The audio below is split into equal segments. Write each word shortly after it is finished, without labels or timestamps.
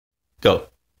Go.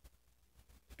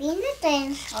 Being a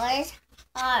dinosaur is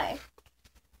hard.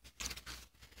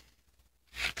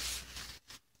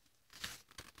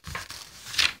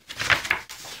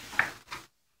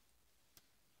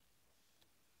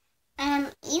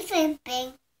 I'm even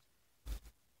bigger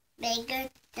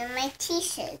than my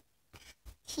teachers.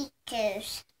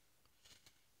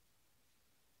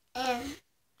 And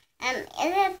I'm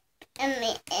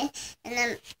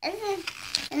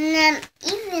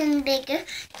even bigger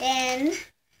than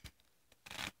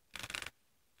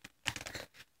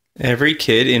every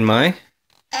kid in my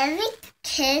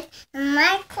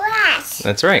class.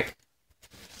 That's right.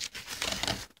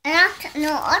 And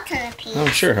no alternate piece. Oh,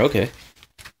 sure. Okay.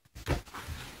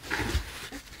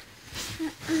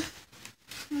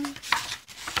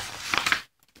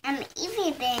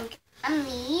 I'm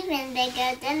even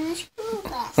bigger than the school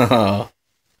bus. Oh.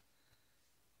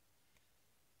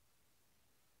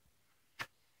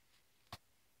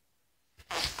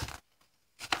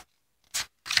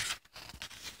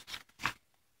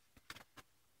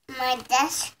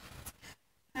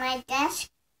 My desk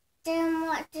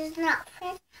does not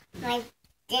fit. My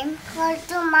dim card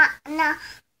does not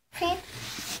fit.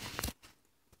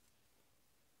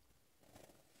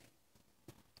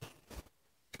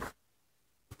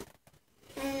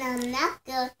 And I'm not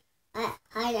good at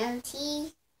hide and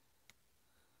seek.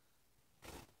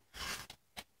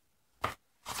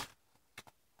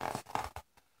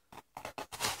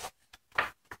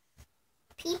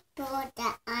 People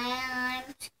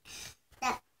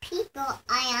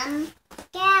I am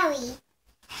scary.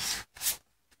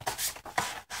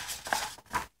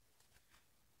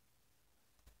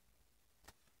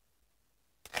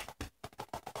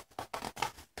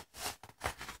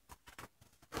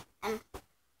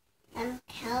 I'm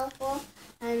powerful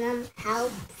and I'm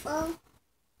helpful.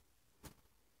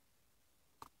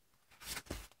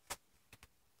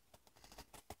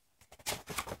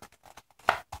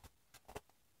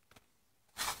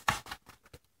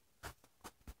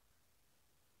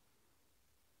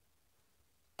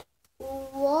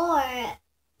 War.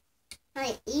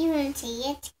 I even say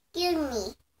it scared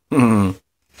me.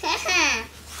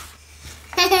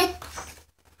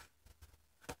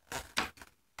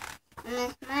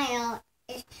 My smile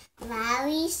is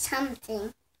very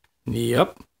something.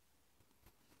 Yep.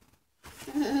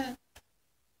 Can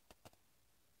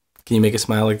you make a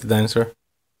smile like the dinosaur?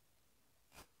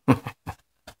 No,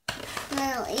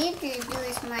 you do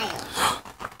a smile.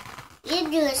 You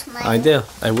do a smile. I do.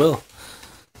 I will.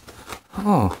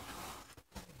 Oh.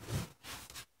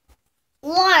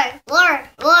 War.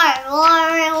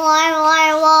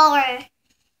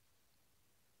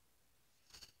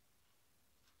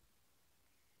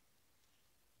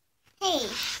 Hey.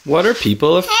 What are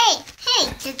people? Hey,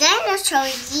 the dinosaur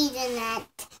is eating that.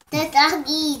 The dog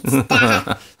eats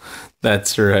that.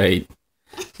 That's right.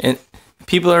 And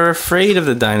people are afraid of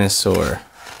the dinosaur.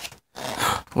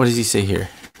 What does he say here?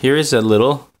 Here is a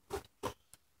little...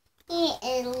 Here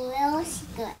is a little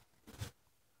secret.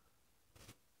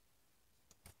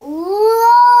 War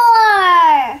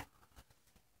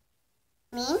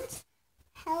means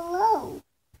hello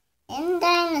in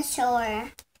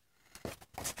dinosaur.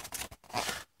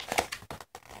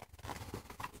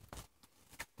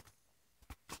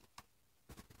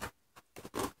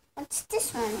 What's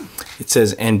this one? It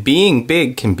says, and being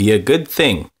big can be a good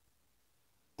thing.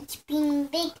 It's being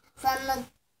big for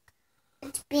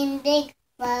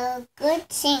a good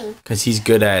thing. Because he's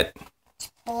good at...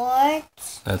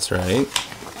 Sports. That's right.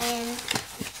 And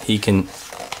He can...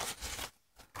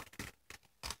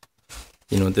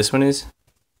 You know what this one is?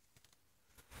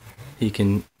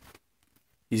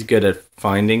 He's good at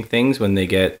finding things when they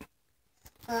get...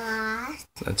 lost.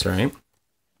 That's right.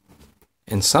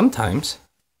 And sometimes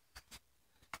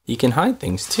he can hide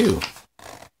things too.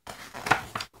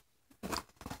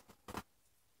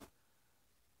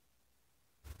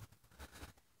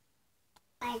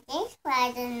 I just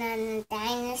riding on a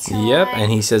dinosaur. Yep,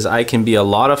 and he says, I can be a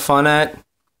lot of fun at...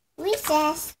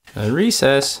 Recess. At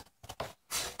recess.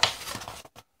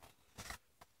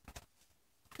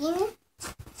 You know?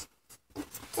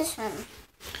 This one. It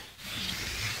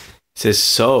says,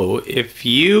 so if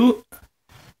you...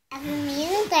 Have you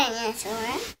met a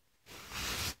dinosaur?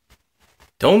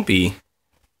 Don't be...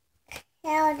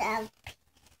 Scared of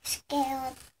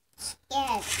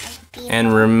people.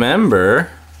 And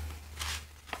remember...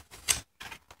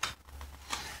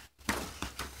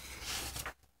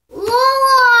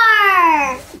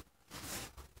 War!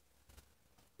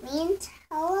 Means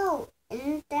hello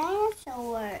in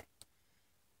dinosaur.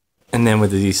 And then what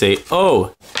does he say?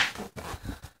 Oh!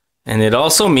 And it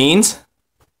also means...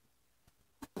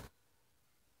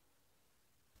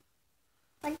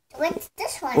 What's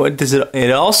this one? What does it?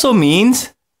 It also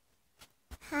means.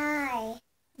 Hi.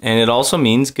 And it also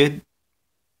means good.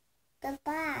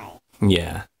 Goodbye.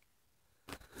 Yeah.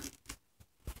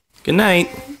 Good night.